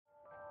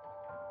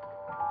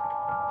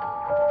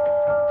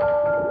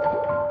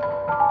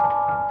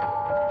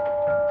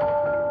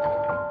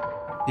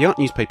The Art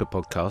Newspaper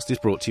podcast is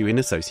brought to you in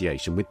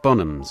association with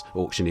Bonhams,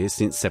 auctioneers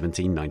since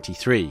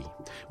 1793.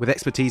 With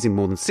expertise in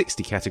more than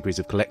 60 categories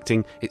of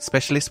collecting, its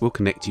specialists will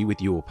connect you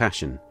with your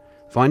passion.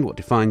 Find what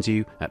defines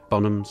you at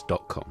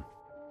bonhams.com.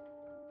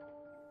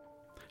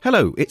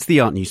 Hello, it's the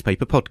Art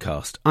Newspaper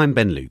podcast. I'm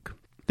Ben Luke.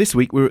 This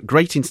week we're at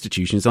great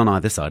institutions on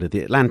either side of the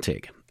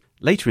Atlantic.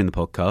 Later in the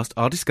podcast,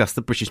 I'll discuss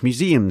the British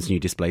Museum's new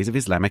displays of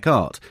Islamic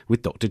art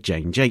with Dr.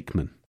 Jane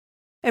Jakeman.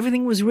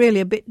 Everything was really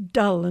a bit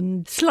dull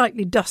and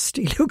slightly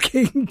dusty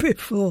looking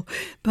before,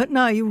 but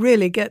now you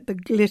really get the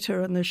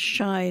glitter and the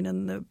shine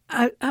and the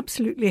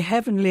absolutely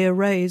heavenly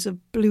arrays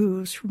of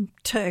blues from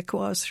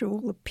turquoise through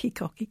all the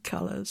peacocky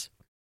colours.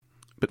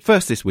 But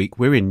first this week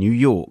we're in New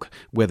York,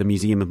 where the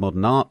Museum of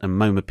Modern Art and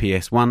MoMA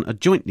PS1 are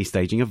jointly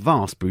staging a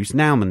vast Bruce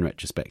Nauman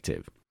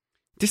retrospective.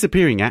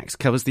 Disappearing Acts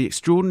covers the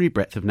extraordinary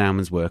breadth of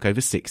Nauman's work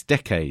over 6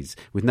 decades,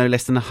 with no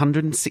less than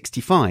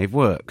 165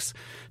 works,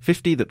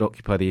 50 that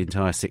occupy the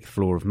entire 6th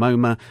floor of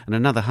MoMA and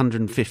another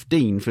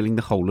 115 filling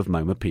the whole of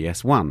MoMA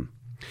PS1.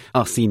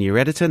 Our senior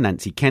editor,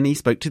 Nancy Kenny,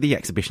 spoke to the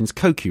exhibition's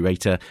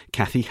co-curator,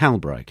 Kathy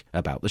Halbreich,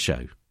 about the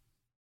show.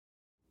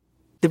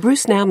 The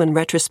Bruce Nauman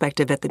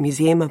retrospective at the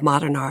Museum of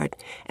Modern Art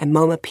and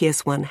MoMA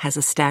PS1 has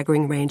a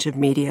staggering range of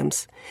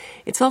mediums.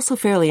 It's also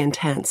fairly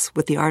intense,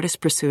 with the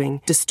artist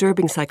pursuing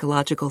disturbing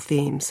psychological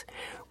themes.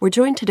 We're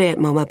joined today at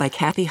MoMA by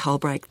Kathy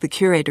Halbreich, the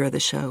curator of the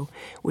show,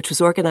 which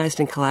was organized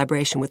in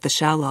collaboration with the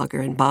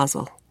Schaulager in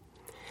Basel.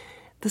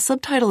 The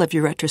subtitle of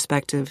your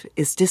retrospective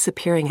is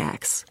Disappearing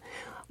Acts.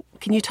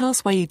 Can you tell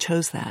us why you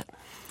chose that?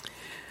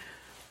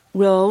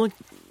 Well,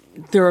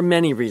 there are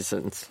many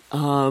reasons.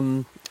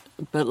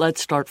 But let's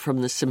start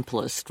from the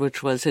simplest,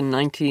 which was in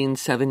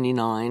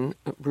 1979,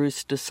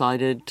 Bruce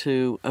decided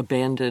to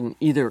abandon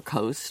either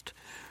coast,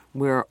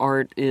 where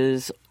art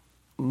is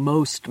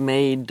most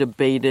made,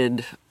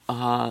 debated,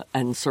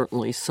 and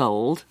certainly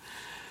sold,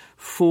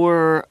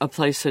 for a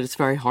place that it's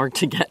very hard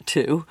to get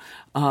to,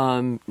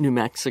 New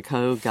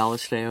Mexico,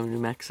 Galisteo, New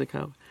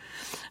Mexico.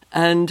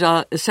 And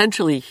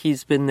essentially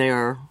he's been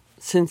there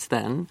since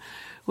then,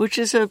 which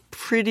is a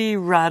pretty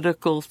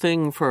radical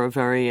thing for a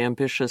very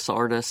ambitious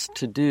artist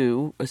to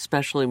do,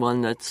 especially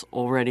one that's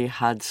already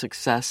had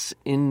success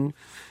in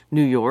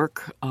New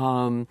York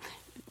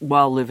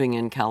while living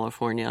in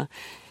California.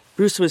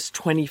 Bruce was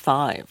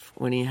 25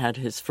 when he had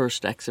his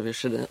first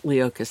exhibition at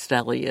Leo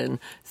Castelli and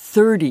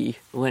 30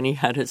 when he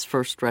had his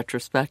first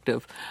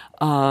retrospective,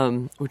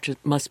 which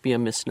must be a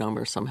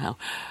misnomer somehow.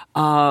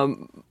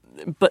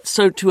 But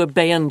so to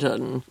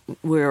abandon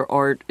where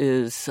art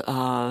is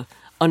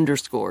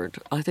underscored,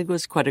 I think it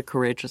was quite a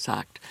courageous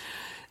act.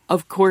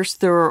 Of course,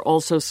 there are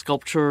also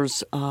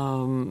sculptures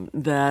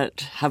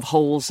that have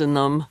holes in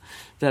them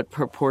that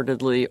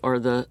purportedly are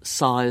the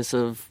size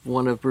of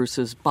one of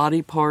Bruce's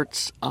body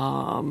parts.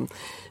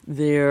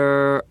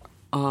 There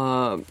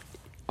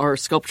are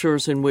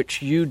sculptures in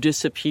which you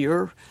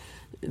disappear.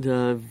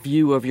 The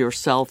view of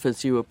yourself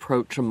as you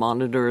approach a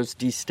monitor is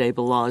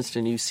destabilized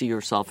and you see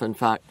yourself, in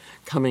fact,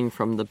 coming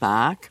from the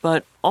back.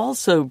 But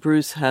also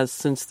Bruce has,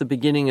 since the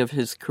beginning of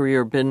his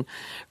career, been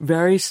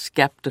very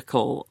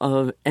skeptical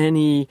of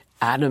any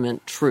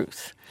adamant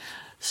truth.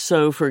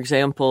 So, for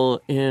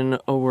example, in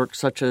a work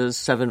such as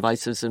Seven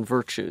Vices and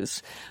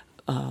Virtues,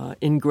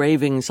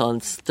 engravings on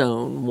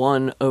stone,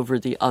 one over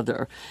the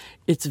other,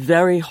 it's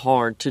very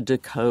hard to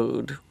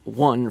decode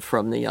one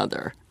from the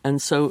other.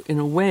 And so, in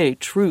a way,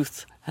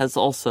 truth has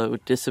also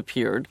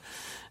disappeared.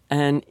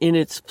 And in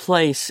its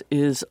place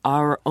is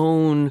our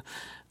own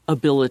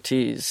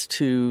abilities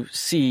to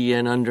see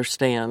and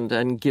understand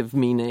and give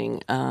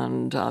meaning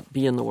and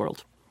be in the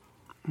world.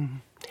 Mm-hmm.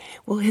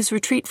 Well, his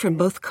retreat from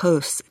both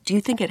coasts, do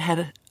you think it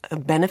had a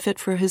benefit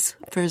for his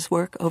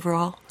work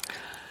overall?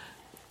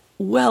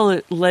 Well,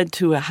 it led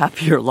to a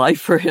happier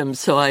life for him,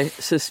 so I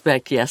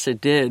suspect, yes,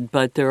 it did.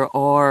 But there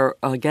are,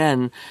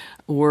 again,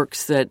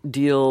 works that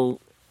deal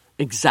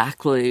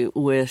exactly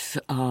with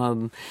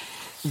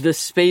the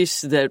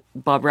space that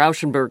Bob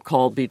Rauschenberg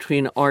called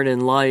between art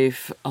and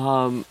life.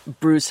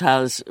 Bruce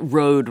has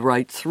rode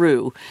right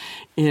through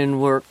in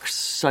works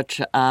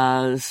such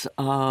as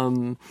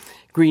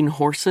Green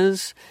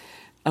Horses,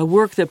 a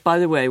work that, by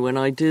the way, when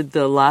I did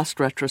the last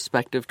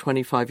retrospective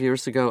 25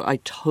 years ago,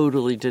 I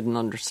totally didn't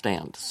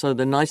understand. So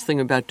the nice thing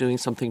about doing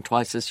something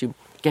twice is you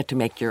get to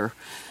make your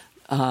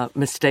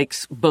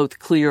mistakes both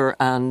clear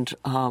and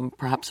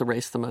perhaps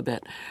erase them a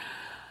bit.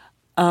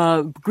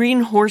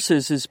 Green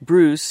Horses is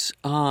Bruce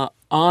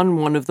on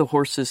one of the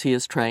horses he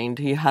has trained.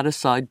 He had a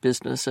side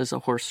business as a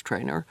horse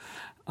trainer.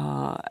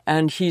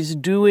 And he's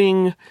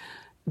doing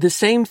the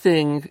same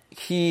thing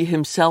he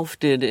himself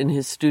did in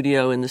his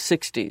studio in the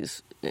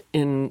 60s.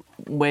 In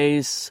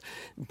ways,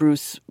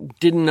 Bruce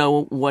didn't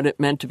know what it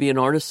meant to be an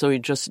artist, so he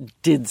just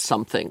did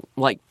something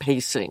like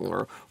pacing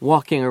or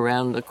walking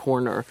around the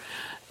corner.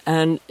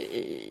 And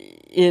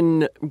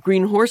in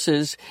Green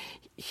Horses,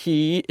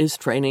 he is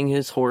training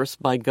his horse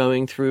by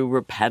going through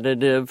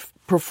repetitive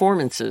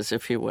performances,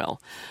 if you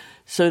will.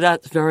 So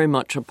that's very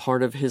much a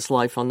part of his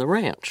life on the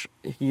ranch.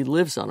 He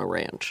lives on a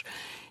ranch.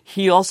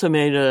 He also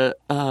made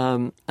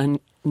an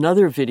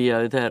another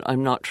video that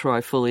I'm not sure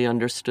I fully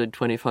understood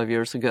 25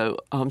 years ago,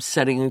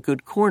 setting a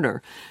good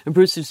corner. And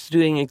Bruce is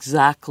doing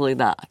exactly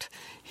that.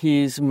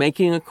 He's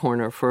making a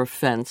corner for a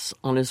fence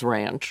on his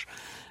ranch,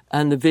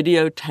 and the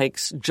video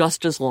takes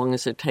just as long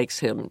as it takes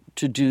him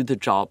to do the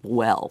job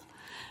well.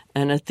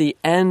 And at the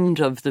end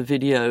of the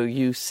video,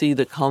 you see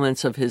the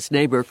comments of his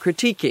neighbor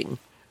critiquing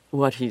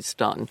what he's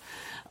done.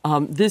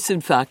 This,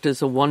 in fact,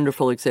 is a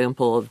wonderful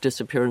example of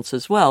disappearance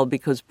as well,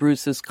 because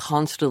Bruce is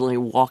constantly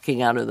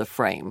walking out of the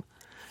frame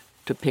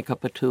to pick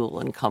up a tool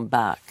and come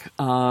back.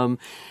 I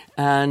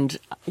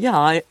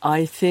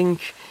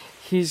think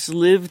he's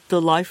lived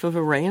the life of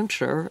a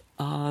rancher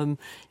in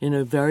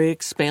a very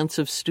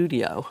expansive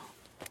studio.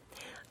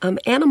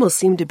 Animals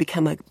seem to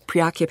become a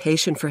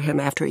preoccupation for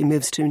him after he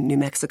moves to New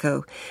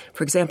Mexico.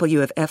 For example, you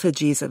have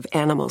effigies of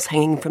animals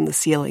hanging from the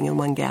ceiling in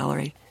one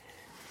gallery.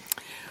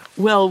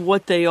 Well,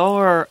 what they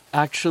are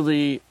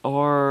actually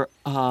are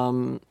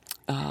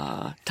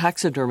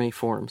taxidermy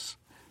forms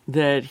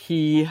that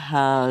he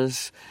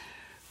has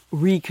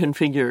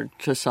reconfigured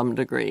to some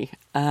degree.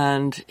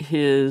 And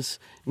his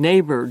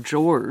neighbor,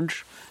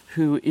 George,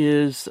 who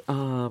is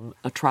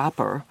a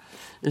trapper,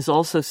 is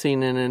also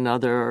seen in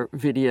another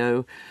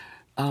video,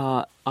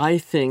 I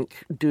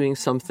think, doing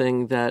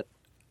something that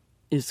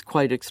is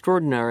quite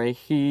extraordinary.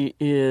 He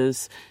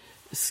is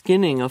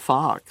skinning a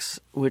fox,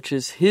 which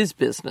is his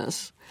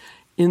business,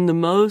 in the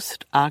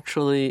most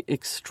actually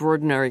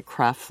extraordinary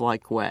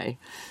craft-like way.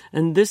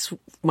 And this,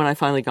 when I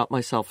finally got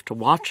myself to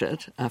watch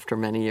it after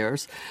many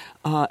years,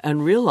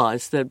 and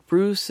realized that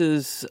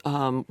Bruce's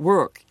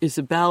work is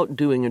about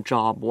doing a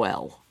job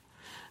well.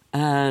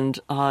 And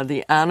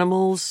the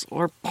animals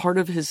are part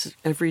of his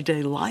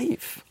everyday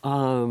life.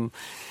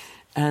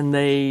 And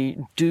they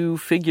do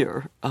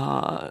figure,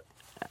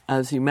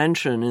 as you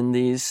mentioned, in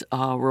these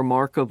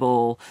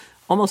remarkable,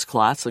 almost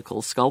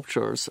classical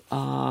sculptures.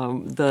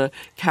 The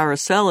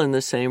carousel in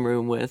the same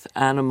room with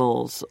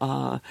animals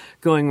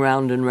going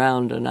round and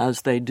round, and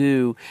as they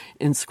do,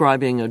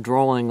 inscribing a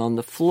drawing on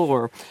the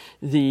floor.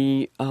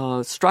 The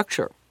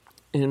structure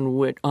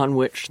on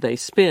which they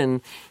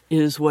spin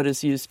is what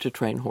is used to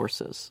train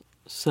horses.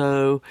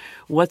 So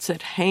what's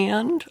at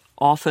hand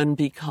often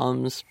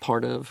becomes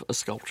part of a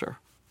sculpture.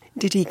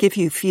 Did he give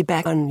you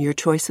feedback on your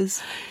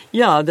choices?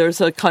 Yeah,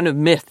 there's a kind of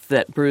myth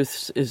that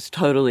Bruce is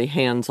totally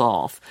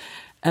hands-off.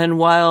 And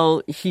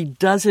while he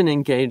doesn't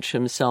engage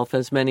himself,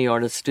 as many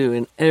artists do,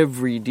 in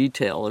every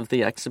detail of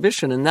the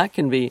exhibition, and that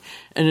can be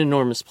an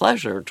enormous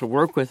pleasure to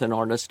work with an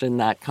artist in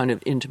that kind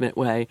of intimate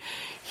way,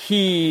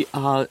 he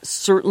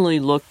certainly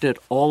looked at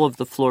all of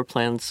the floor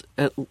plans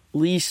at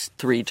least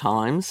 3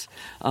 times,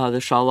 the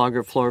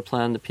Schaulager floor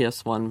plan, the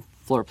PS1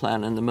 floor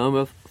plan, and the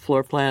MoMA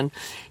floor plan.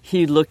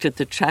 He looked at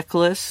the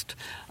checklist.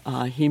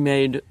 He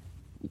made,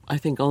 I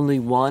think, only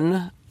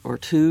 1 or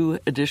 2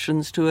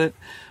 additions to it,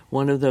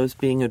 one of those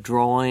being a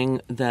drawing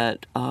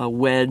that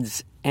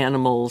weds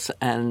animals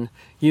and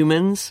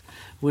humans,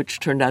 which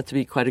turned out to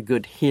be quite a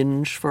good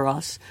hinge for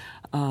us.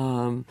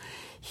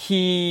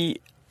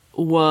 He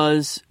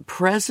was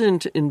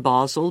present in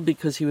Basel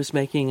because he was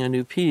making a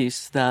new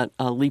piece, that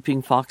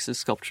Leaping Foxes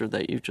sculpture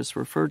that you just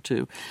referred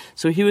to.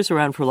 So he was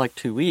around for like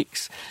 2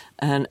 weeks.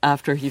 And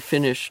after he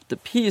finished the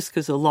piece,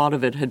 because a lot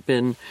of it had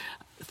been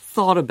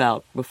thought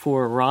about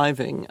before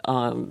arriving,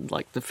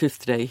 like the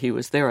 5th day he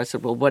was there, I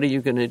said, well, what are you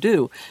going to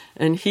do?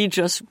 And he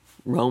just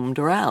roamed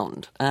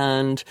around.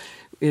 And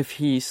if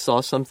he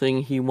saw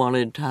something he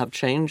wanted to have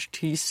changed,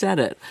 he said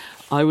it.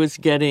 I was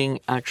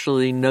getting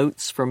actually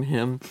notes from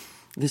him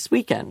this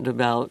weekend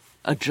about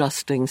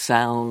adjusting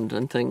sound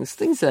and things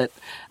that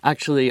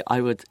actually I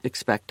would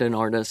expect an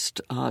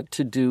artist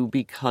to do,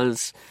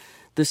 because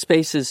the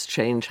spaces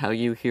change how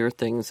you hear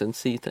things and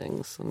see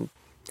things.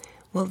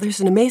 Well, there's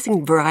an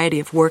amazing variety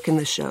of work in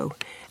the show.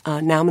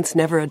 Nauman's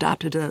never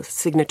adopted a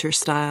signature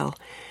style.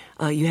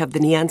 You have the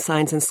neon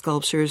signs and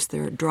sculptures.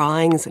 There are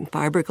drawings and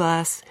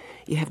fiberglass.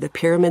 You have the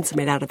pyramids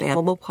made out of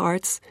animal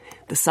parts,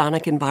 the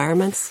sonic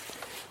environments,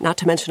 not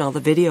to mention all the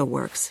video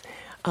works.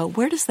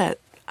 Where does that,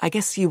 I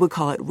guess you would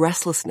call it,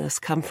 restlessness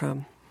come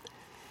from?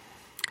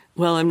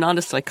 Well, I'm not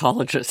a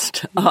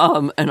psychologist,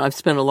 and I've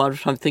spent a lot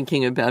of time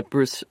thinking about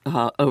Bruce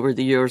over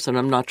the years, and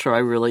I'm not sure I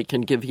really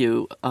can give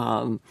you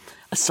a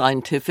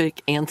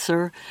scientific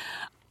answer.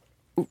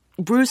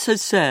 Bruce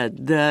has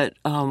said that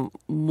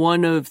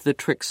one of the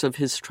tricks of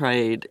his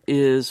trade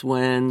is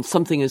when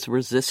something is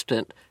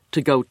resistant,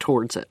 to go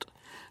towards it,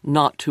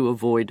 not to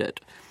avoid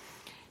it.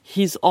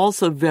 He's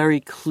also very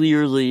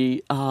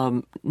clearly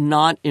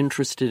not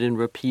interested in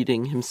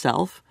repeating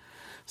himself.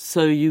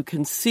 So you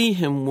can see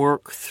him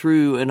work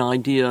through an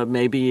idea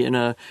maybe in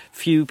a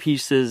few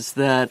pieces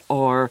that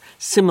are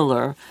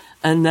similar,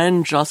 and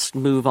then just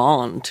move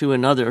on to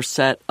another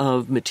set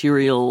of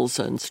materials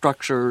and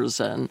structures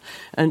and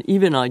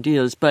even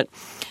ideas. But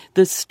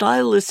the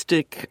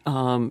stylistic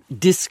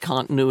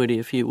discontinuity,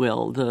 if you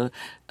will, the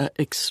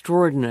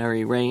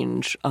extraordinary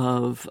range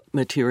of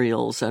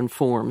materials and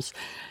forms,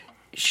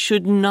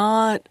 should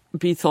not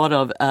be thought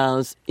of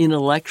as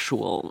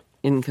intellectual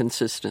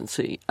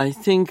inconsistency. I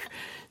think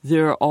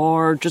There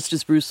are, just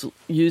as Bruce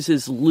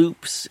uses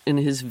loops in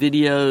his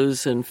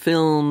videos and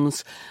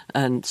films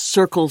and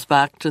circles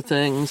back to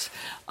things,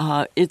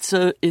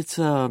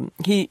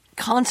 he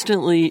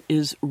constantly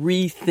is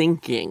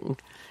rethinking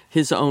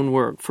his own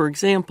work. For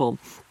example,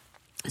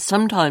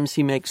 sometimes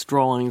he makes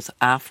drawings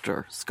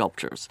after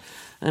sculptures.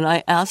 And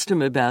I asked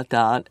him about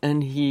that,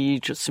 and he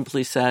just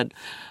simply said,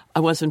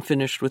 I wasn't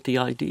finished with the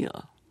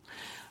idea.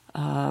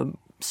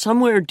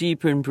 Somewhere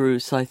deep in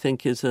Bruce, I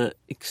think, is an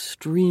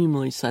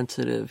extremely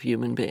sensitive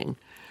human being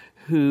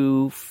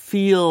who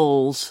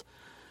feels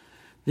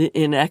the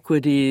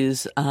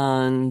inequities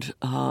and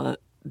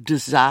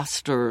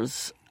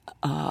disasters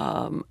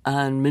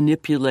and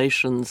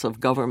manipulations of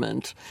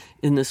government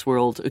in this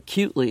world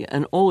acutely,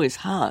 and always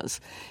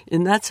has.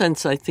 In that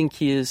sense, I think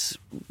he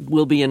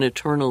will be an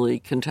eternally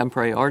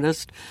contemporary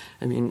artist.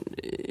 I mean,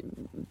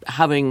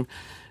 having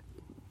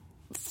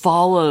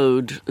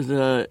followed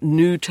the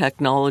new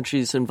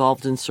technologies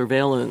involved in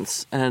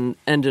surveillance and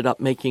ended up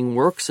making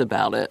works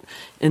about it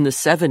in the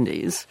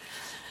 70s,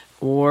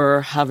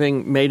 or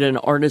having made an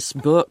artist's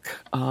book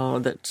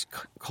that's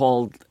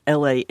called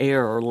L.A.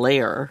 Air or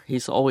Lair.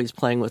 He's always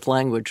playing with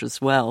language as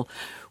well,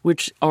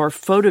 which are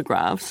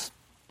photographs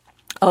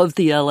of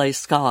the L.A.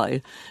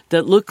 sky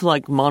that look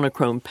like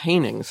monochrome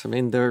paintings. I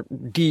mean, they're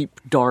deep,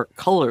 dark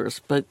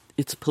colors, but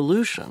it's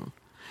pollution.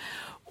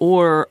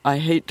 Or, I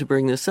hate to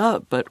bring this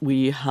up, but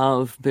we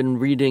have been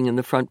reading in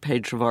the front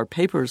page of our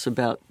papers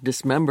about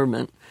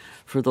dismemberment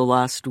for the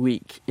last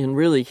week in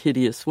really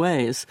hideous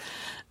ways,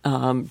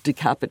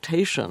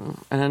 decapitation.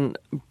 And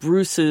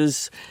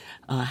Bruce's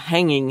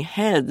hanging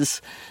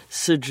heads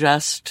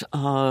suggest,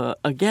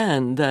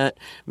 again, that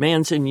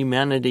man's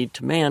inhumanity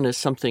to man is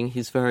something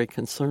he's very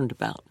concerned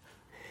about.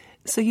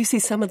 So you see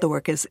some of the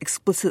work as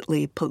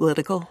explicitly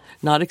political?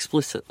 Not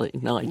explicitly.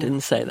 No, I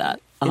didn't say that.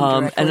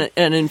 Indirectly?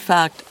 And in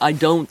fact, I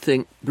don't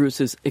think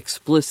Bruce is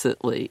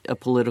explicitly a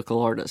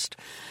political artist.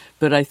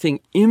 But I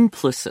think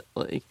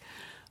implicitly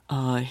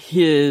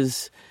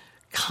his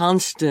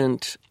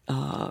constant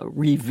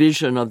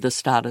revision of the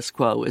status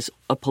quo is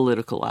a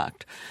political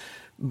act.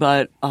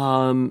 But,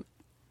 and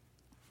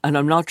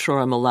I'm not sure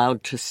I'm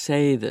allowed to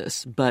say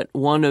this, but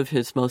one of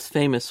his most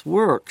famous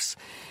works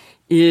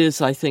is,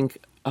 I think,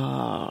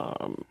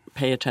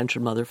 Pay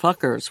Attention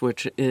Motherfuckers,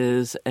 which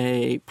is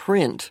a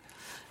print.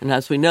 And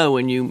as we know,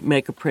 when you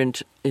make a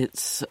print,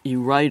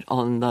 you write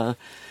on the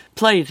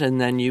plate and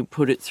then you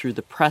put it through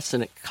the press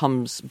and it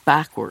comes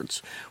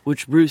backwards,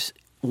 which Bruce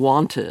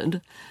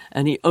wanted,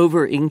 and he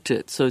over-inked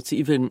it, so it's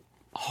even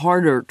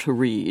harder to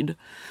read.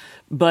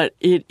 But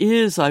it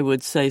is, I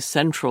would say,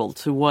 central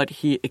to what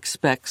he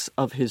expects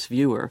of his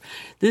viewer.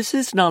 This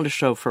is not a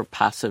show for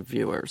passive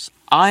viewers.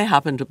 I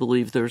happen to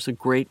believe there's a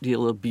great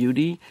deal of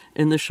beauty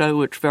in the show,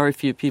 which very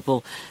few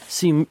people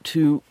seem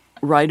to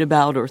write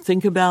about or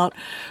think about.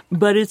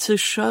 But it's a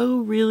show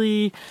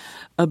really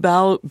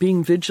about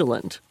being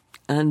vigilant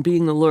and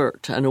being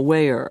alert and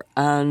aware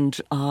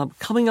and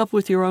coming up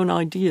with your own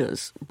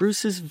ideas.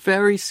 Bruce is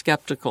very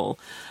skeptical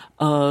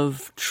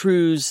of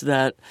truths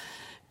that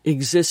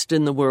exist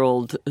in the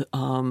world,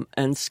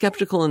 and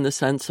skeptical in the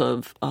sense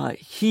of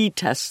he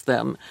tests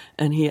them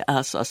and he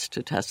asks us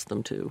to test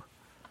them too.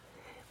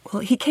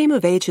 Well, he came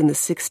of age in the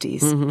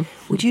 60s. Mm-hmm.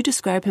 Would you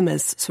describe him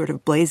as sort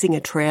of blazing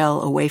a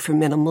trail away from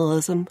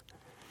minimalism?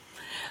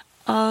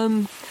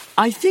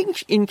 I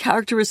think in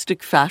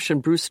characteristic fashion,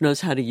 Bruce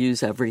knows how to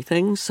use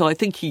everything. So I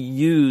think he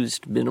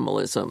used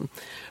minimalism.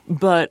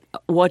 But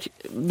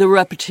the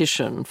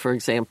repetition, for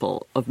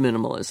example, of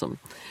minimalism,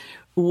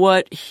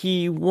 what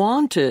he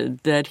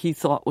wanted that he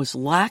thought was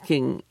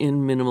lacking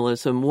in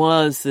minimalism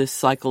was this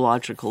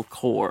psychological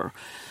core.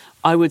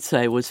 I would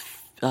say was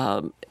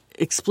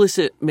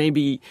explicit,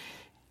 maybe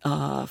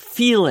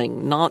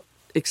feeling, not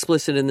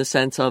explicit in the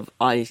sense of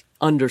I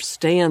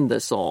understand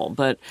this all,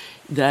 but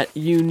that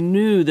you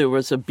knew there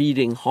was a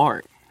beating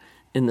heart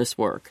in this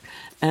work.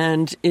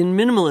 And in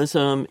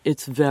minimalism,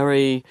 it's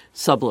very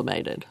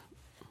sublimated.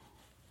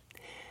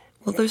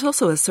 Well, there's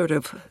also a sort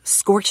of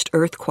scorched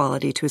earth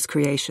quality to his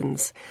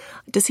creations.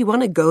 Does he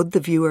want to goad the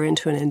viewer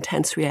into an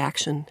intense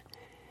reaction?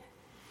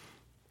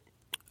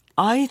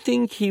 I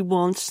think he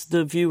wants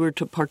the viewer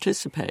to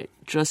participate,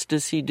 just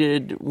as he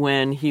did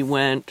when he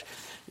went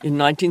in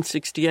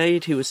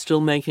 1968. He was still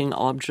making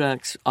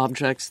objects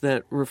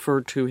that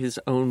referred to his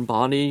own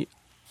body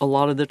a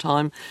lot of the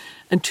time.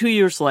 And 2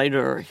 years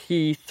later,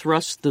 he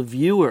thrust the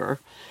viewer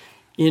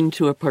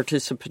into a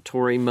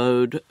participatory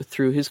mode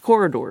through his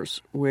corridors,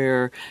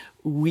 where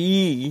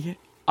we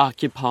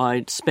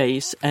occupied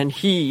space and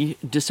he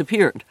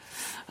disappeared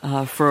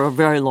for a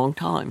very long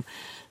time.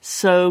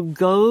 So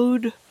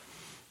goad...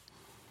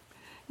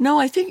 No,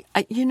 I think,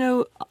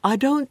 I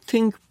don't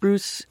think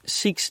Bruce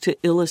seeks to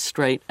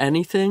illustrate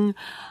anything.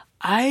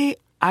 I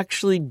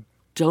actually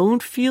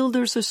don't feel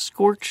there's a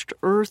scorched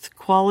earth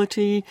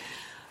quality.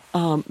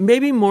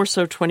 Maybe more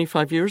so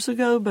 25 years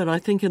ago, but I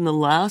think in the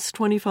last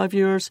 25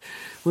 years,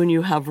 when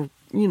you have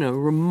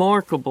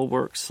remarkable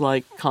works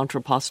like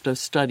Contrapposto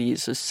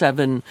Studies, a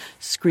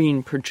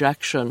 7-screen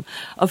projection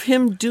of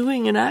him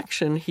doing an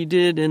action he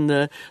did in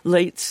the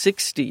late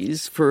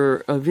 60s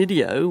for a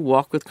video,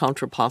 Walk with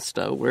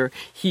Contrapposto, where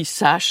he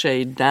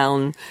sashayed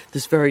down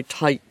this very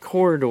tight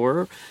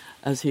corridor,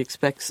 as he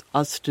expects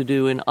us to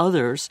do in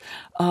others.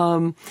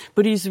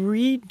 But he's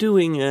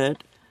redoing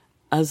it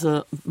as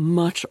a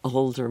much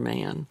older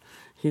man.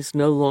 He's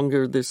no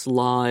longer this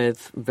lithe,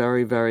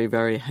 very, very,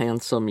 very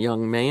handsome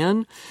young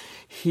man.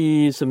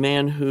 He's a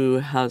man who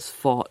has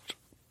fought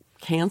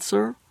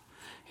cancer.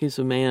 He's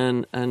a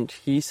man, and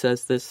he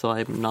says this, so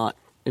I'm not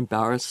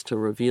embarrassed to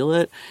reveal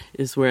it,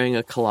 is wearing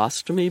a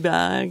colostomy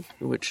bag,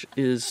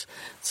 it's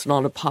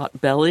not a pot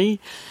belly.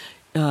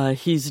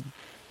 He's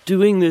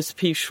doing this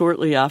piece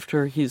shortly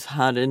after he's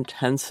had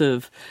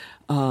intensive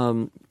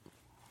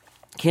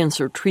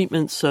cancer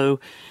treatment, so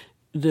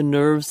the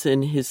nerves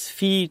in his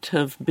feet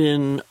have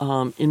been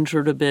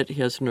injured a bit.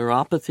 He has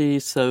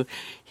neuropathy, so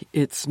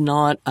it's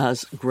not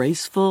as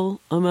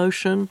graceful a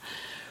motion.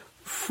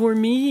 For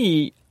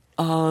me,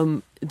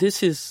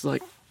 this is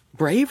like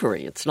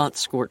bravery. It's not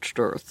scorched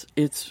earth.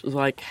 It's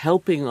like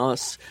helping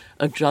us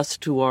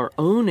adjust to our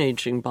own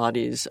aging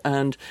bodies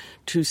and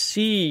to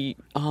see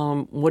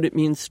what it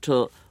means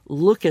to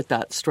look at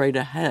that straight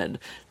ahead.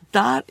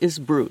 That is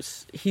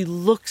Bruce. He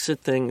looks at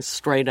things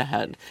straight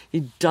ahead.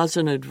 He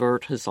doesn't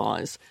avert his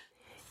eyes.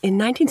 In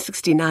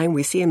 1969,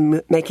 we see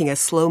him making a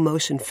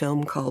slow-motion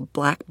film called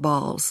Black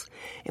Balls,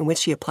 in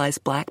which he applies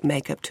black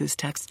makeup to his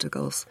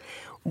testicles.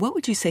 What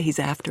would you say he's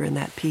after in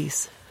that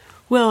piece?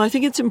 Well, I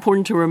think it's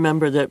important to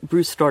remember that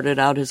Bruce started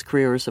out his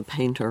career as a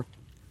painter.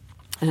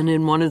 And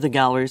in one of the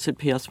galleries at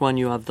PS1,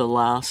 you have the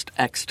last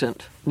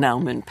extant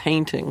Nauman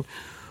painting,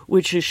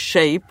 which is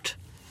shaped.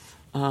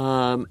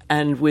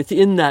 And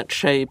within that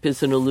shape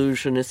is an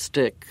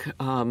illusionistic,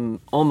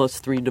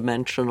 almost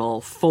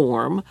three-dimensional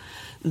form.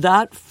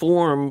 That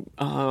form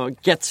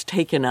gets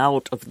taken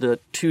out of the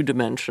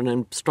two-dimension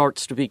and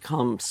starts to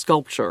become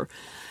sculpture.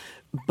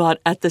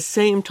 But at the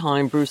same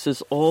time, Bruce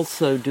is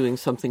also doing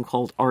something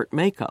called art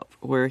makeup,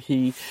 where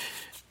he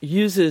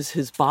uses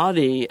his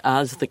body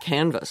as the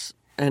canvas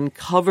and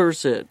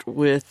covers it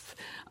with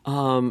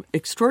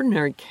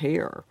extraordinary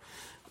care.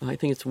 I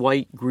think it's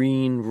white,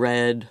 green,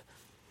 red,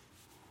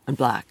 and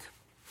black.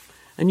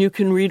 And you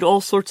can read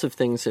all sorts of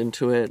things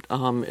into it.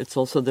 It's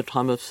also the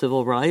time of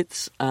civil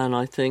rights, and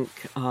I think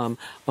a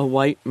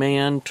white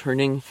man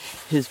turning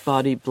his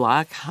body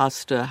black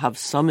has to have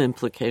some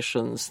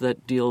implications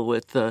that deal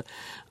with the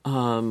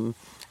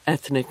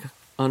ethnic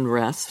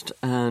unrest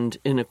and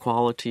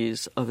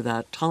inequalities of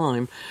that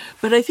time.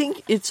 But I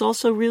think it's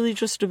also really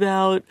just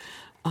about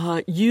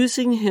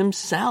using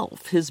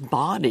himself, his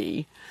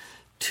body,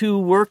 to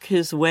work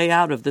his way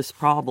out of this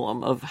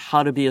problem of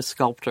how to be a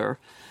sculptor,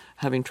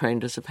 having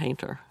trained as a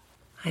painter.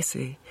 I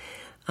see.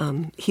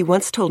 He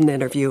once told an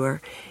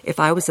interviewer, if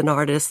I was an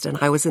artist and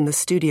I was in the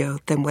studio,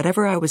 then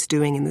whatever I was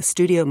doing in the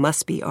studio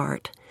must be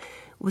art.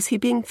 Was he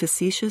being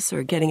facetious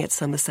or getting at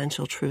some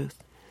essential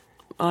truth?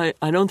 I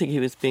don't think he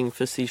was being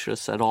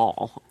facetious at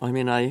all. I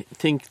mean, I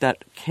think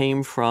that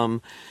came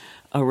from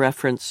a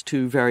reference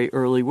to very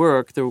early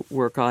work, the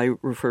work I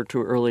referred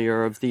to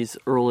earlier of these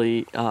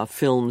early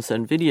films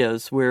and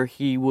videos, where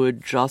he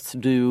would just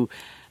do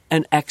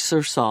an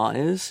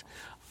exercise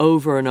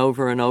over and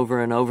over and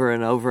over and over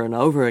and over and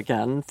over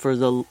again for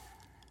the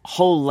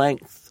whole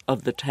length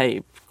of the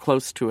tape,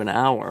 close to an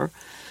hour.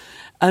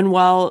 And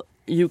while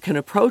you can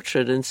approach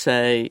it and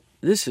say,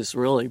 this is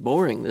really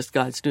boring, this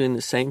guy's doing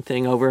the same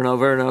thing over and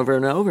over and over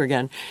and over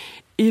again,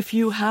 if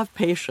you have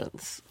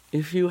patience,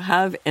 if you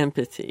have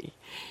empathy,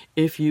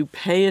 if you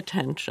pay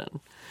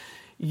attention,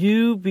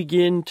 you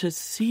begin to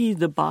see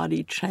the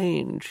body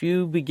change.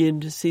 You begin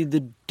to see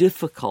the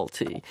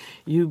difficulty.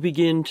 You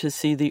begin to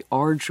see the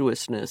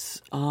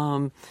arduousness.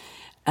 And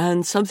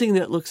something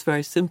that looks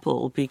very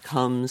simple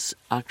becomes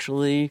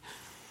actually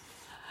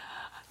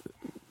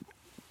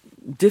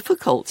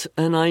difficult.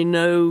 And I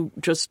know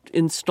just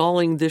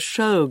installing this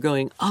show,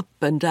 going up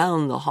and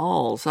down the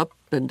halls,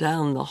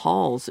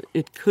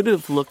 it could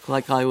have looked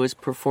like I was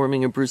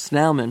performing a Bruce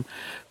Nauman.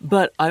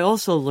 But I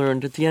also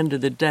learned at the end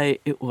of the day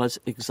it was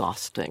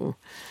exhausting.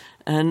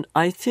 And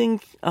I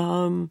think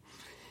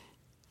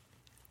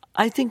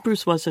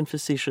Bruce wasn't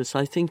facetious.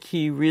 I think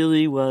he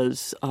really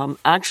was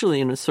actually,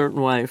 in a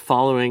certain way,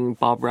 following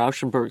Bob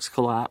Rauschenberg's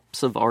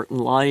collapse of art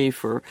and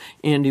life, or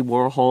Andy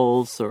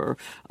Warhol's, or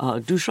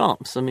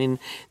Duchamp's. I mean,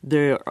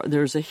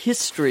 there's a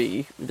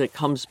history that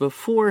comes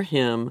before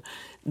him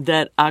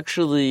that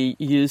actually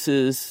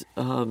uses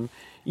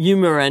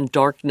humor and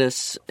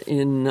darkness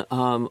in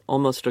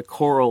almost a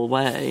choral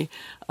way,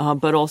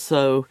 but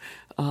also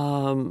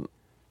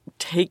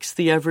takes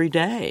the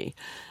everyday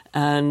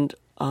and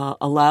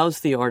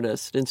allows the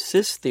artist,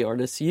 insists the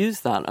artist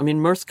use that. I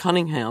mean, Merce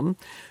Cunningham,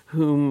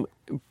 whom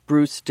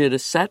Bruce did a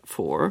set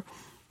for,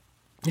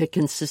 it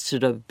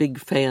consisted of big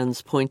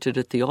fans pointed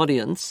at the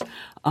audience,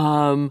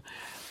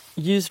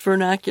 used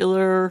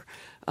vernacular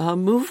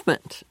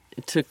movement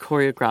to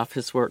choreograph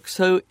his work.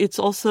 So it's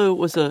also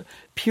was a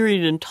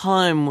period in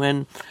time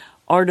when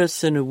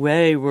artists, in a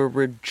way, were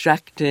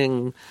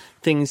rejecting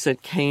things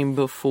that came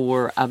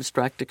before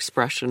abstract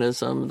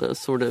expressionism, the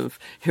sort of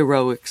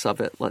heroics of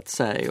it, let's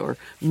say, or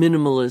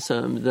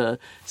minimalism, the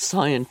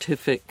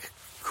scientific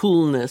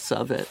coolness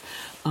of it.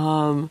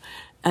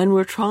 And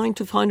we're trying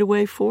to find a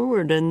way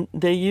forward, and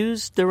they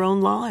used their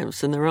own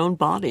lives and their own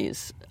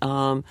bodies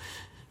to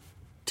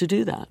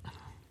do that.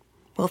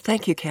 Well,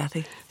 thank you,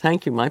 Kathy.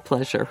 Thank you. My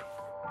pleasure.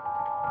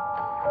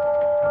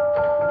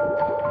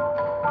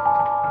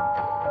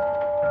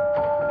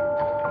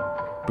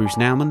 Bruce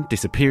Nauman,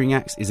 Disappearing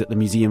Acts, is at the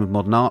Museum of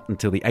Modern Art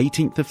until the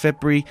 18th of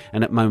February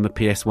and at MoMA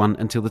PS1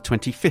 until the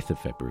 25th of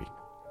February.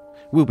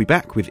 We'll be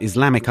back with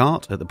Islamic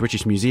art at the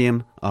British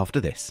Museum after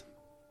this.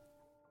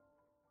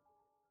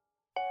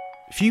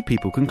 Few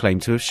people can claim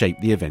to have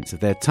shaped the events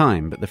of their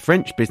time, but the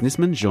French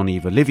businessman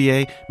Jean-Yves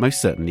Olivier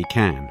most certainly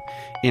can.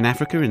 In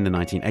Africa in the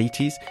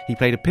 1980s, he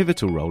played a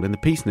pivotal role in the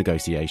peace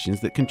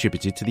negotiations that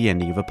contributed to the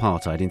ending of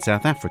apartheid in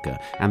South Africa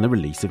and the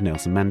release of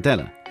Nelson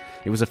Mandela.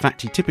 It was a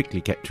fact he typically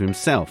kept to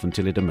himself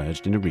until it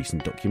emerged in a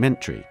recent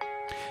documentary.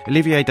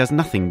 Olivier does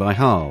nothing by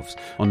halves.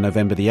 On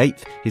November the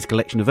 8th, his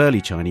collection of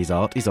early Chinese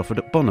art is offered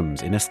at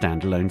Bonham's in a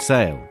standalone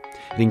sale.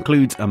 It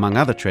includes, among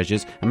other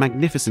treasures, a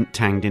magnificent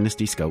Tang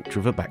Dynasty sculpture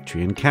of a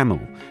Bactrian camel,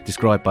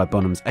 described by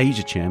Bonham's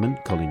Asia chairman,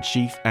 Colin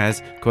Sheaf,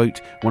 as,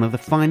 quote, one of the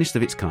finest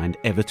of its kind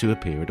ever to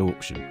appear at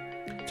auction.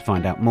 To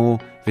find out more,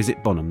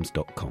 visit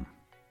bonhams.com.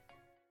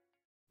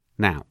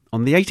 Now,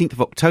 on the 18th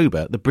of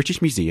October, the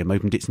British Museum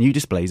opened its new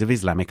displays of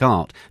Islamic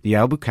art, the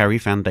Al-Bukhari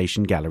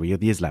Foundation Gallery of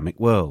the Islamic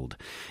World.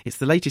 It's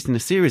the latest in a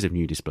series of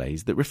new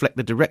displays that reflect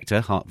the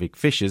director, Hartwig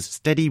Fischer's,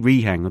 steady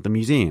rehang of the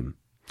museum.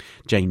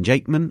 Jane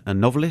Jakeman, a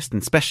novelist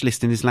and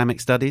specialist in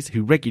Islamic studies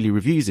who regularly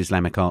reviews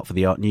Islamic art for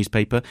the Art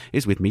newspaper,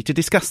 is with me to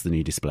discuss the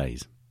new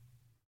displays.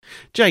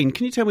 Jane,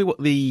 can you tell me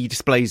what the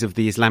displays of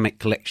the Islamic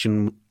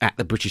collection at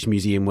the British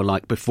Museum were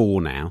like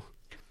before now?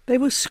 They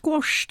were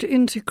squashed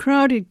into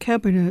crowded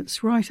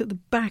cabinets right at the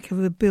back of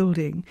the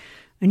building,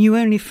 and you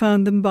only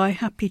found them by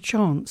happy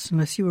chance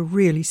unless you were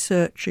really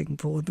searching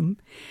for them.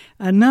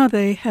 And now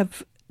they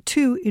have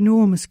two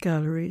enormous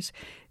galleries.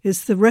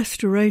 It's the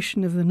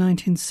restoration of the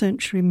 19th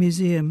century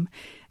museum,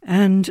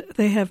 and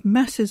they have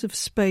masses of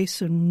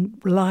space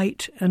and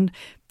light and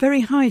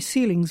very high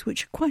ceilings,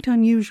 which are quite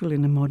unusual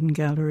in a modern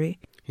gallery.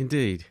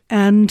 Indeed.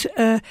 And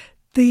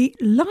the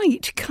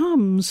light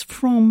comes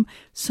from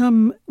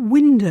some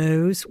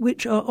windows,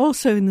 which are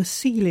also in the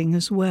ceiling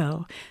as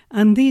well.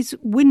 And these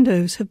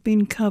windows have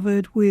been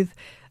covered with,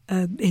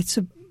 it's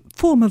a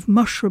form of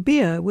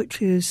mushrabiyah,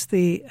 which is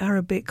the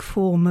Arabic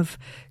form of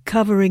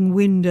covering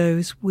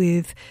windows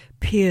with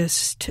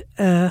pierced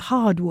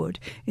hardwood.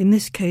 In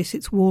this case,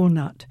 it's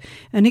walnut.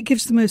 And it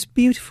gives the most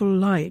beautiful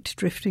light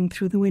drifting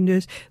through the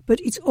windows, but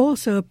it's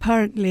also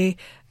apparently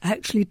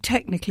actually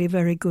technically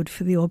very good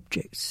for the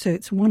objects. So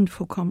it's a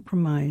wonderful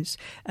compromise.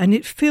 And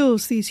it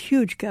fills these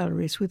huge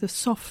galleries with a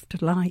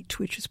soft light,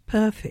 which is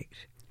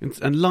perfect.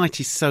 And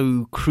light is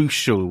so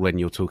crucial when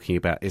you're talking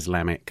about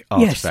Islamic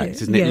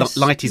artefacts, isn't it? Yes,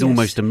 light is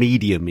almost a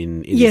medium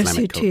in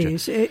Islamic culture.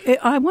 Yes, it is.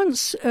 I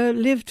once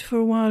lived for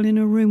a while in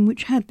a room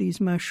which had these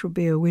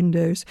mashrabiyah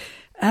windows,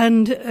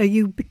 and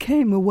you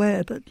became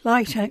aware that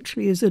light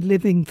actually is a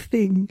living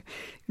thing.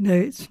 You know,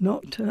 it's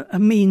not a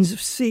means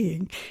of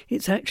seeing.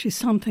 It's actually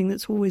something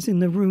that's always in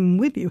the room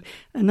with you.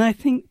 And I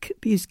think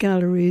these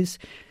galleries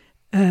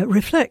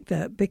reflect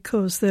that,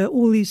 because there are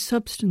all these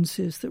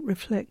substances that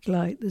reflect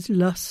light. There's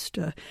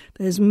luster,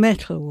 there's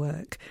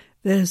metalwork,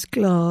 there's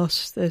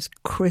glass, there's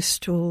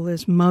crystal,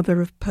 there's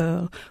mother of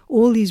pearl,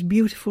 all these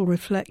beautiful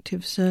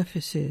reflective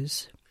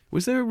surfaces.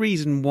 Was there a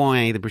reason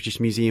why the British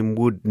Museum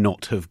would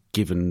not have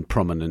given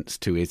prominence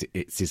to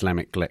its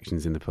Islamic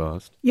collections in the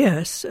past?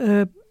 Yes,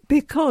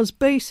 because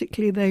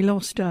basically they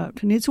lost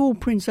out, and it's all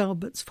Prince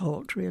Albert's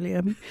fault, really. I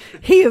mean,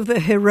 he of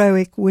the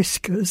heroic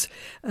whiskers,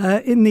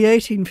 in the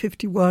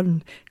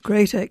 1851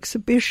 Great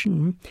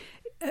Exhibition,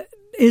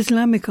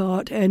 Islamic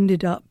art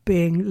ended up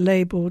being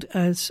labelled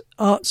as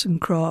arts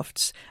and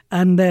crafts,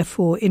 and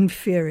therefore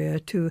inferior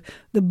to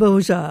the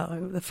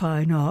Beaux-Arts, the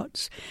fine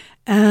arts.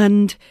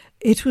 And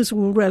it was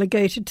all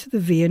relegated to the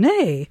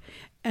V&A.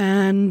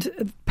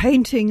 And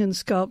painting and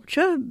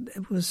sculpture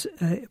was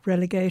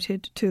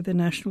relegated to the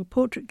National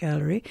Portrait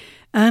Gallery,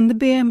 and the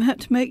BM had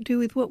to make do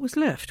with what was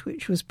left,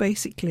 which was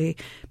basically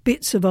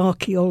bits of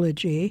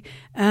archaeology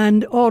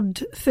and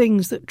odd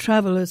things that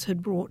travellers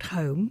had brought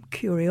home,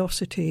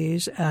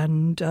 curiosities,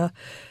 and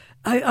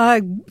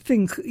I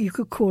think you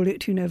could call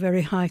it,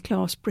 very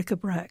high-class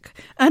bric-a-brac,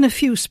 and a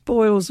few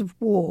spoils of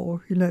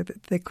war,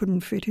 that they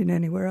couldn't fit in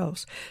anywhere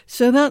else.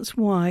 So that's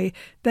why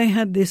they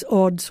had this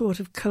odd sort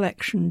of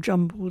collection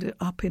jumbled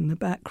up in the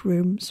back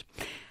rooms.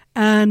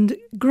 And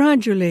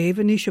gradually,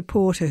 Venetia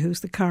Porter,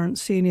 who's the current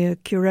senior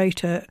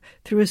curator,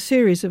 through a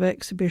series of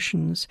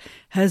exhibitions,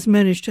 has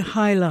managed to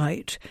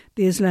highlight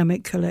the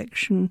Islamic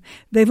collection.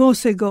 They've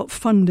also got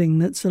funding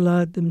that's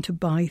allowed them to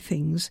buy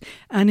things.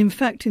 And in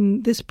fact,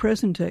 in this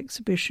present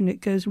exhibition, it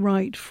goes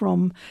right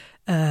from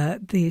the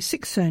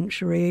 6th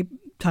century,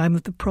 time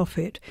of the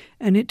Prophet,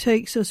 and it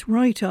takes us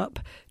right up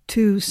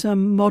to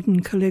some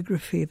modern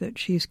calligraphy that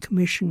she's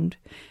commissioned.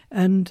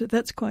 And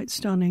that's quite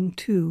stunning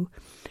too.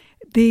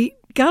 The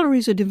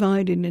galleries are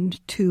divided into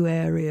two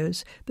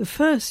areas. The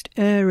first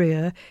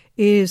area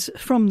is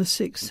from the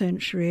 6th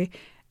century,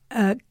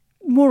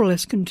 more or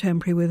less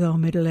contemporary with our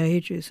Middle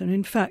Ages, and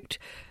in fact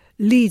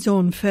leads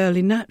on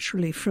fairly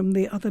naturally from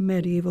the other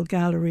medieval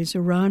galleries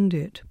around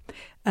it.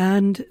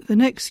 And the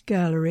next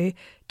gallery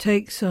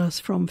takes us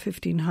from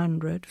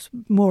 1500,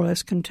 more or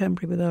less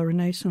contemporary with our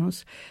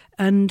Renaissance,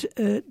 and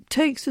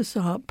takes us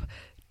up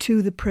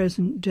to the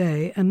present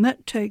day, and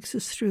that takes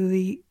us through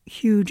the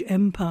huge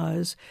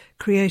empires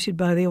created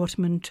by the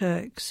Ottoman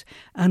Turks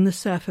and the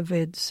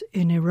Safavids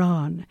in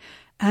Iran.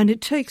 And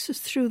it takes us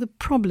through the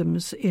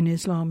problems in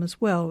Islam as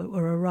well that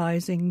were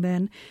arising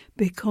then,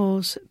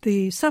 because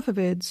the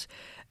Safavids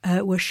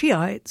were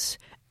Shiites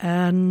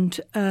and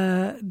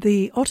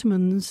the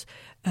Ottomans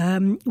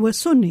were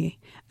Sunni,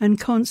 and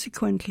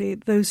consequently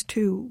those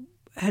two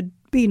had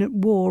been at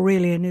war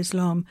really in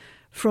Islam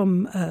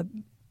from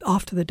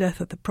after the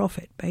death of the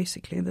Prophet,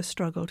 basically, the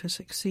struggle to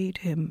succeed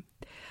him.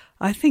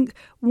 I think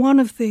one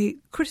of the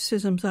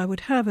criticisms I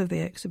would have of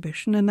the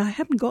exhibition, and I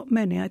haven't got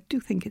many, I do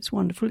think it's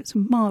wonderful, it's a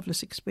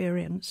marvellous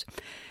experience,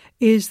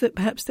 is that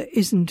perhaps there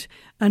isn't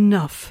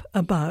enough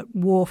about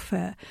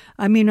warfare.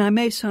 I mean, I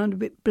may sound a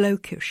bit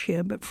blokish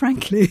here, but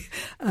frankly,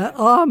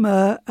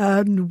 armour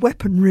and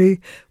weaponry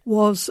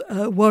was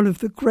one of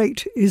the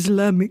great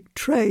Islamic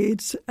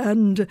trades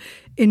and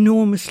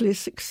enormously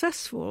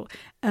successful.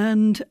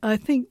 And I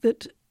think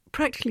that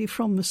practically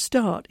from the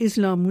start,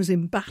 Islam was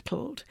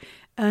embattled.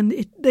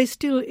 And they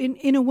still,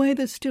 in a way,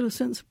 there's still a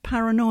sense of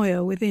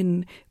paranoia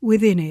within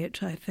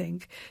it, I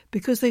think,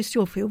 because they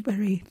still feel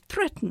very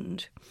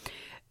threatened.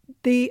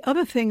 The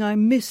other thing I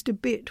missed a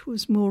bit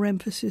was more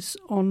emphasis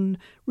on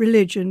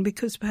religion,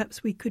 because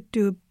perhaps we could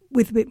do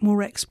with a bit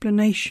more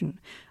explanation.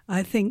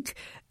 I think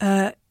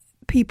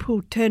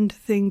people tend to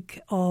think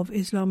of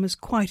Islam as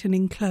quite an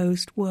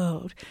enclosed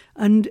world,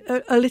 and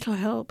a little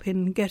help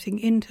in getting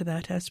into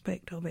that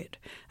aspect of it,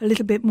 a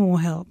little bit more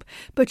help.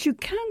 But you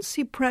can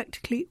see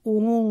practically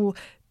all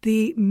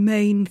the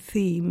main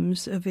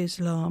themes of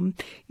Islam.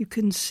 You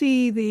can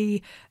see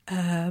the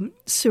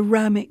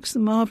ceramics, the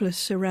marvellous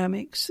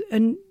ceramics,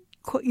 and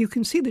you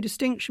can see the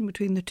distinction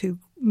between the two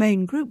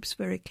main groups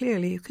very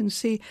clearly. You can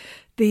see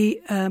the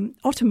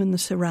Ottoman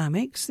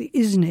ceramics, the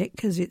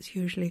Islamic as it's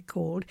usually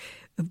called,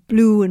 of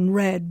blue and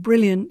red,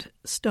 brilliant,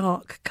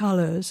 stark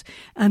colours,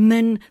 and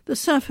then the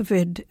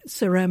Safavid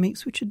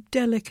ceramics, which are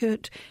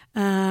delicate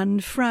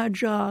and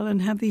fragile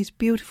and have these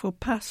beautiful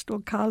pastel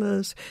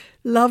colours,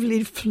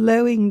 lovely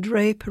flowing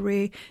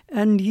drapery,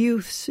 and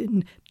youths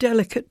in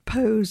delicate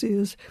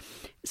poses.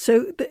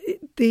 So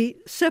the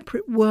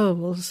separate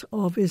worlds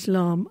of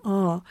Islam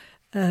are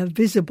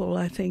visible,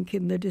 I think,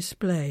 in the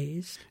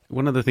displays.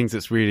 One of the things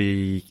that's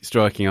really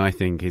striking, I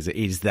think,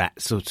 is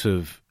that sort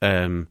of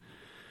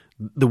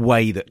the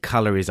way that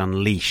colour is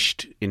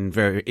unleashed in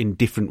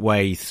different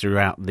ways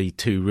throughout the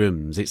two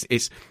rooms.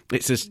 It's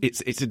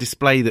a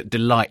display that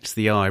delights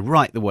the eye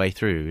right the way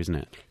through, isn't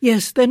it?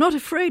 Yes, they're not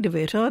afraid of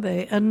it, are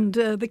they? And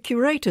the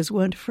curators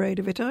weren't afraid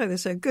of it either,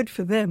 so good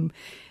for them.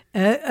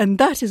 And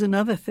that is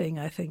another thing,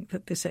 I think,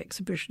 that this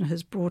exhibition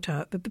has brought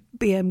out that the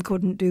BM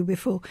couldn't do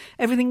before.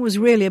 Everything was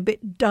really a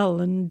bit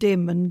dull and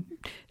dim and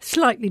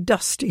slightly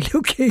dusty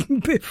looking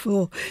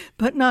before.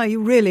 But now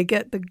you really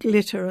get the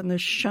glitter and the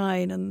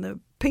shine and the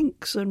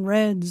pinks and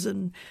reds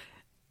and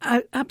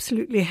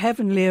absolutely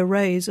heavenly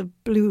arrays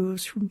of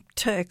blues from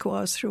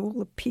turquoise through all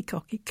the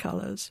peacocky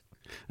colours.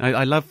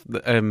 I love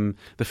the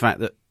fact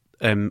that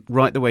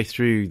right the way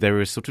through, there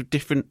are sort of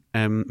different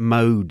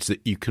modes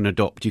that you can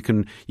adopt. You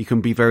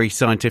can be very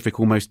scientific,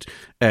 almost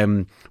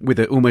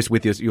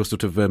with your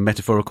sort of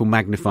metaphorical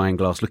magnifying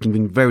glass, looking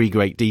in very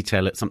great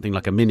detail at something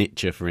like a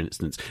miniature, for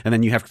instance. And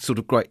then you have sort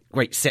of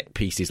great set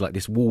pieces like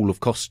this wall of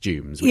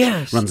costumes,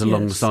 which runs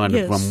along the side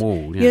of one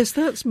wall. Yeah. Yes,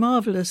 that's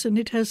marvellous, and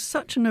it has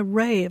such an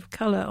array of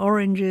colour,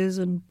 oranges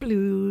and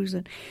blues,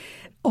 and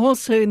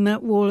also in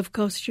that wall of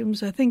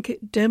costumes, I think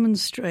it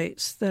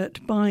demonstrates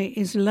that by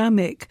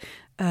Islamic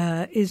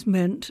is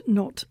meant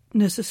not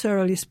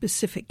necessarily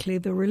specifically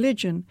the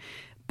religion,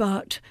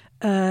 but,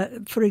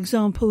 for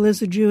example,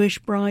 there's a Jewish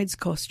bride's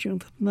costume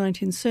from the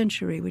 19th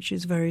century, which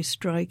is very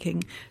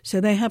striking. So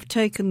they have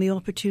taken the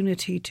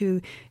opportunity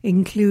to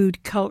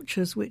include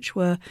cultures which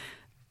were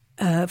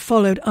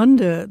followed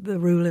under the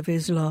rule of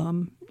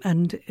Islam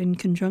and in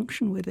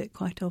conjunction with it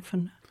quite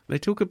often. They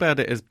talk about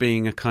it as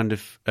being a kind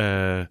of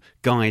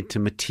guide to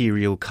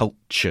material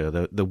culture,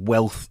 the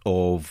wealth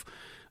of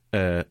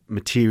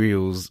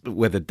materials,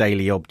 whether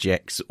daily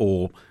objects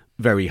or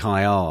very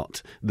high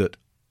art, that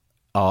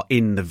are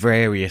in the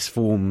various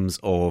forms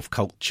of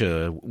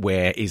culture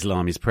where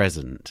Islam is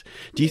present.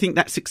 Do you think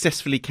that's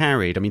successfully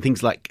carried? I mean,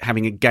 things like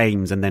having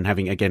games and then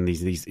having, again,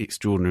 these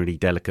extraordinarily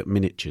delicate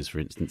miniatures, for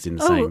instance, in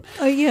the same...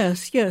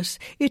 Yes.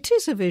 It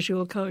is a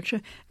visual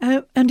culture.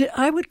 And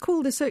I would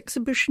call this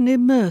exhibition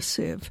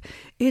immersive.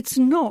 It's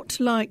not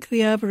like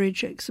the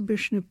average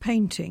exhibition of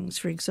paintings,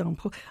 for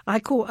example. I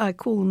call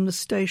them the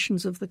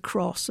Stations of the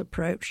Cross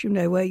approach,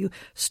 where you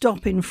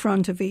stop in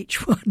front of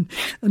each one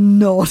and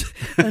nod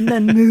and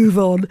then move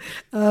on.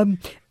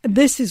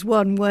 This is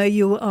one where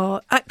you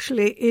are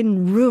actually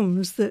in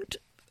rooms that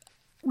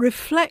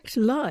reflect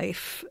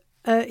life.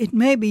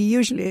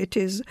 Usually it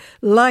is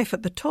life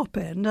at the top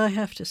end, I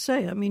have to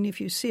say. I mean, if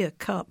you see a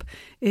cup,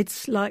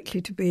 it's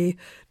likely to be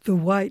the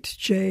white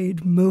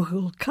jade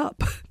Mughal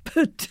cup.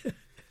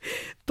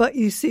 But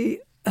you see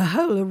a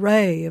whole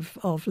array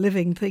of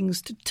living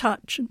things to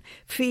touch and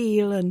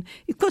feel. And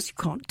of course you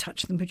can't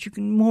touch them, but you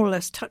can more or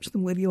less touch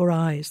them with your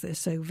eyes. They're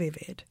so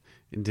vivid.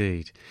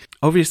 Indeed.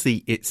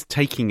 Obviously, it's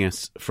taking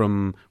us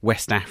from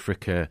West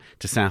Africa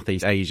to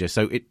Southeast Asia.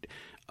 So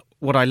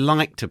what I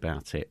liked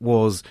about it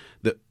was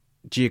that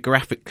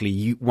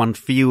geographically one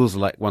feels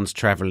like one's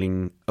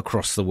travelling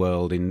across the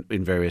world in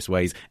various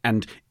ways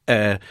and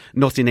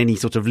not in any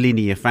sort of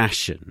linear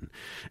fashion.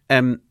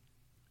 Do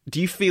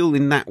you feel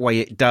in that way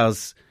it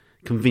does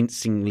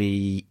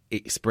convincingly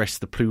express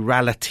the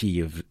plurality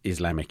of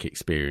Islamic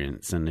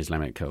experience and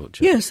Islamic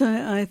culture? Yes,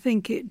 I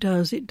think it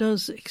does. It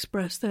does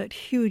express that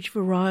huge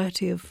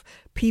variety of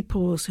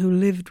peoples who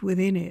lived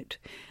within it.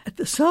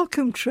 The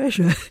Salcombe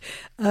treasure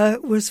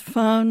was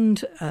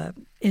found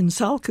in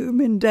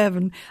Salcombe in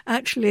Devon.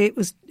 Actually,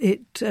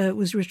 it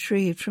was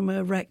retrieved from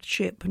a wrecked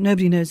ship.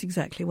 Nobody knows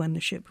exactly when the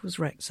ship was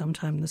wrecked,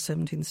 sometime in the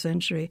 17th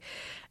century.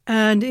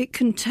 And it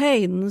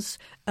contains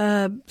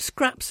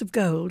scraps of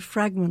gold,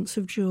 fragments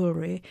of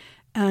jewellery,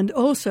 and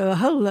also a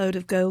whole load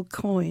of gold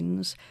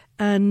coins.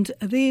 And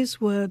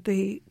these were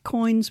the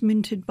coins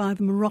minted by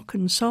the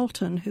Moroccan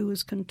Sultan, who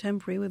was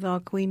contemporary with our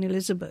Queen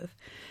Elizabeth.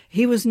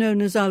 He was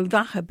known as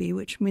Al-Dhahabi,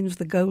 which means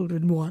the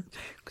golden one,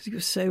 because he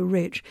was so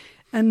rich.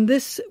 And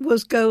this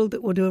was gold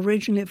that would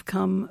originally have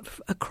come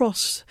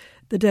across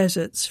the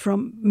deserts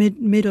from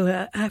middle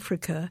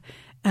Africa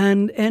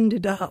and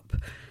ended up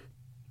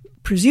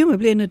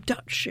presumably in a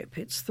Dutch ship,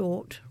 it's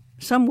thought,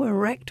 somewhere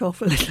wrecked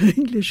off a little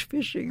English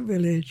fishing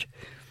village.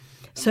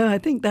 So I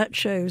think that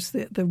shows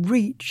the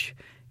reach,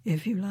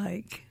 if you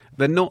like.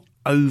 They're not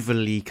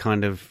overly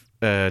kind of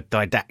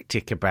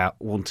didactic about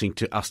wanting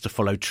us to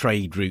follow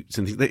trade routes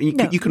and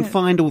things. You can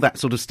find all that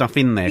sort of stuff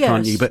in there,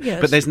 can't you? But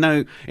there's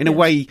no, in a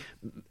way,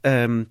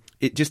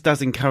 it just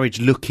does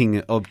encourage looking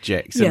at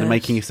objects and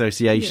making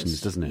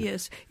associations, doesn't it?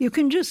 Yes. You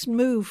can just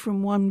move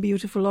from one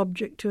beautiful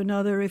object to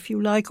another if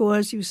you like, or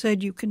as you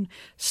said, you can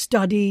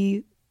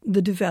study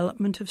the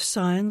development of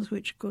science,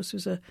 which of course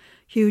was a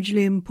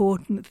hugely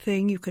important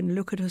thing. You can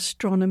look at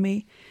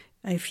astronomy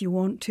if you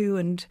want to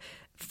and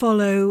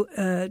follow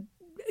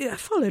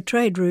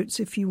trade routes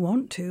if you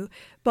want to,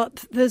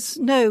 but there's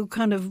no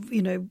kind of,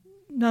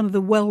 none of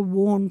the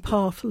well-worn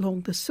path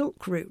along the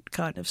Silk Route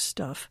kind of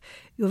stuff.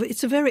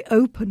 It's a very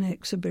open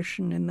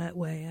exhibition in that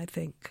way, I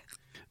think.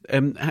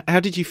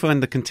 How did you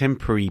find the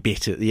contemporary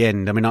bit at the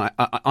end? I mean,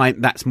 I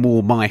that's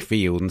more my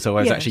field, and so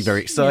I was actually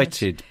very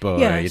excited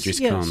by Idris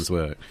Khan's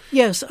work.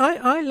 Yes,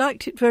 I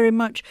liked it very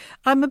much.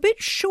 I'm a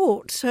bit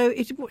short, so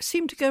it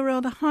seemed to go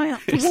rather high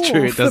up the wall. It's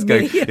true, it does go.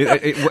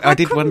 I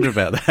did wonder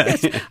about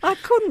that. Yes, I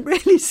couldn't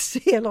really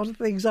see a lot of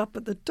things up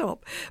at the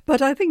top,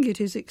 but I think it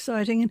is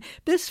exciting. And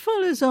this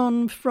follows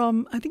on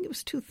from, I think it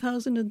was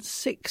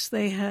 2006,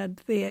 they had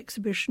the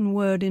exhibition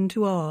Word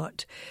into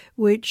Art,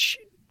 which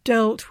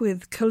dealt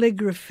with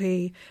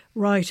calligraphy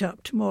right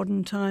up to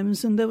modern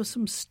times, and there was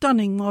some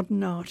stunning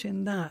modern art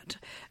in that.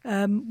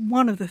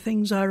 One of the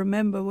things I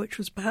remember, which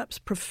was perhaps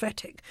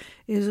prophetic,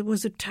 is it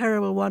was a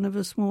terrible one of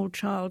a small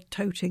child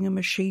toting a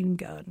machine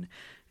gun.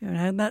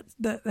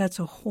 That's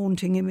a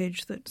haunting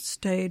image that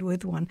stayed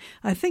with one.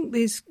 I think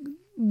this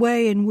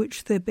way in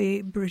which the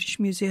British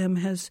Museum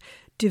has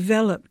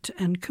developed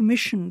and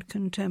commissioned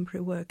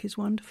contemporary work is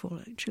wonderful,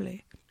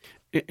 actually.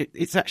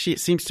 It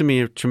seems to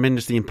me a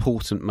tremendously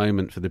important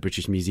moment for the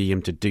British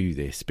Museum to do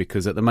this,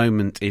 because at the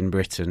moment in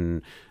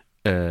Britain,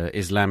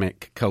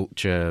 Islamic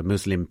culture,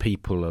 Muslim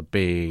people are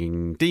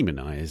being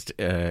demonised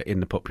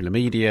in the popular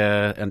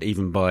media and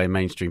even by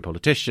mainstream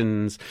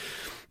politicians.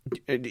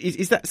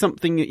 Is that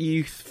something that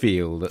you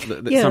feel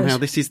that yes. Somehow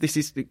this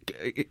is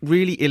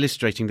really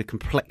illustrating the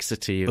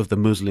complexity of the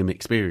Muslim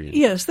experience?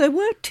 Yes, there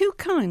were two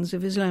kinds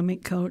of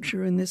Islamic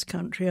culture in this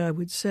country, I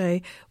would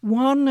say.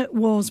 One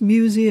was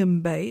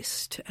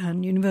museum-based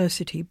and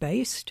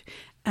university-based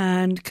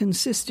and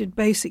consisted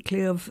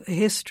basically of the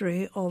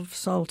history of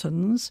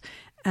sultans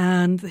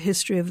and the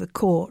history of the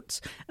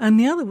courts. And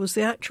the other was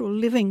the actual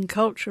living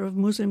culture of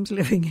Muslims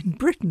living in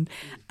Britain.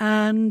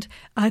 And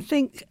I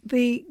think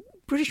the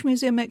British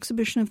Museum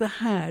exhibition of the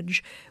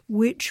Hajj,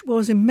 which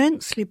was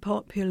immensely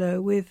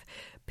popular with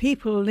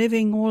people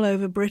living all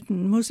over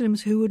Britain,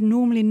 Muslims who would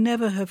normally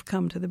never have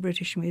come to the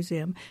British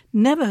Museum,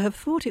 never have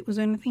thought it was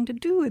anything to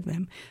do with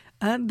them.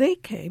 They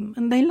came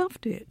and they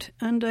loved it.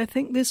 And I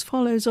think this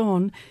follows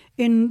on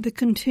in the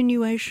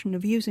continuation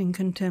of using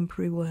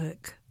contemporary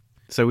work.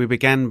 So we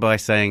began by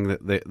saying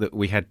that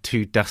we had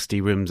 2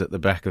 dusty rooms at the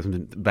back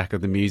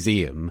of the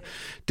museum.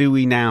 Do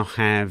we now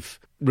have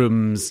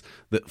rooms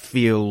that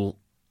feel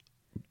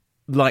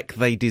like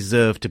they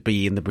deserve to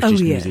be in the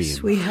British Museum?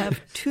 Yes, we have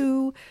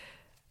 2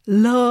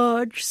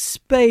 large,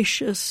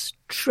 spacious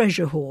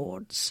treasure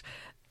hoards,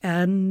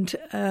 and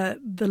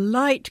the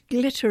light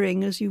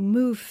glittering as you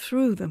move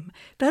through them.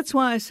 That's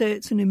why I say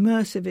it's an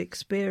immersive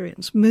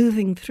experience.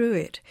 Moving through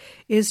it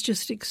is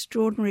just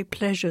extraordinary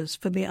pleasures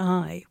for the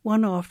eye,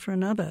 one after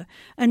another.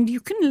 And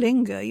you can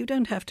linger, you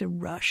don't have to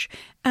rush.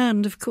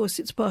 And, of course,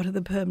 it's part of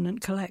the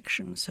permanent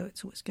collection, so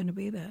it's always going to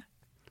be there.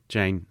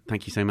 Jane,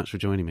 thank you so much for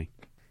joining me.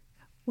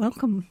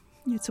 Welcome.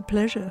 It's a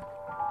pleasure.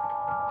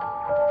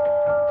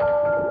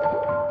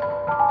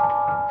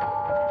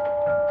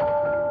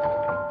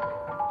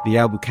 The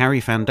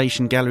Al-Bukhari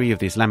Foundation Gallery of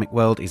the Islamic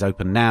World is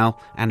open now,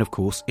 and of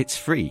course, it's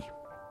free.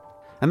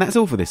 And that's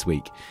all for this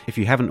week. If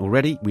you haven't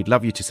already, we'd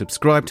love you to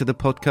subscribe to the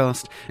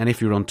podcast, and if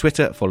you're on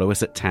Twitter, follow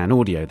us at TAN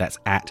Audio, that's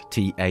at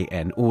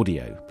TAN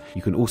Audio.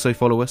 You can also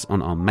follow us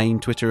on our main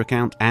Twitter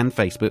account and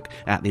Facebook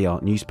at The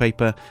Art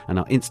Newspaper, and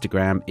our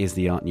Instagram is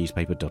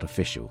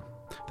theartnewspaper.official.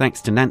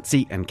 Thanks to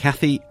Nancy and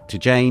Kathy, to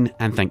Jane,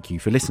 and thank you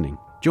for listening.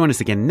 Join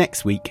us again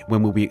next week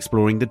when we'll be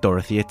exploring the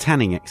Dorothea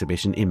Tanning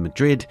exhibition in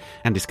Madrid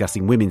and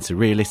discussing women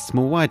surrealists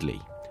more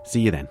widely.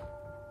 See you then.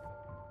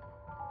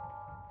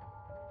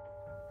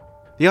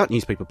 The Art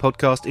Newspaper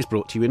podcast is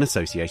brought to you in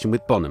association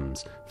with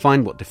Bonhams.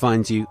 Find what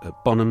defines you at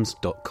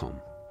bonhams.com.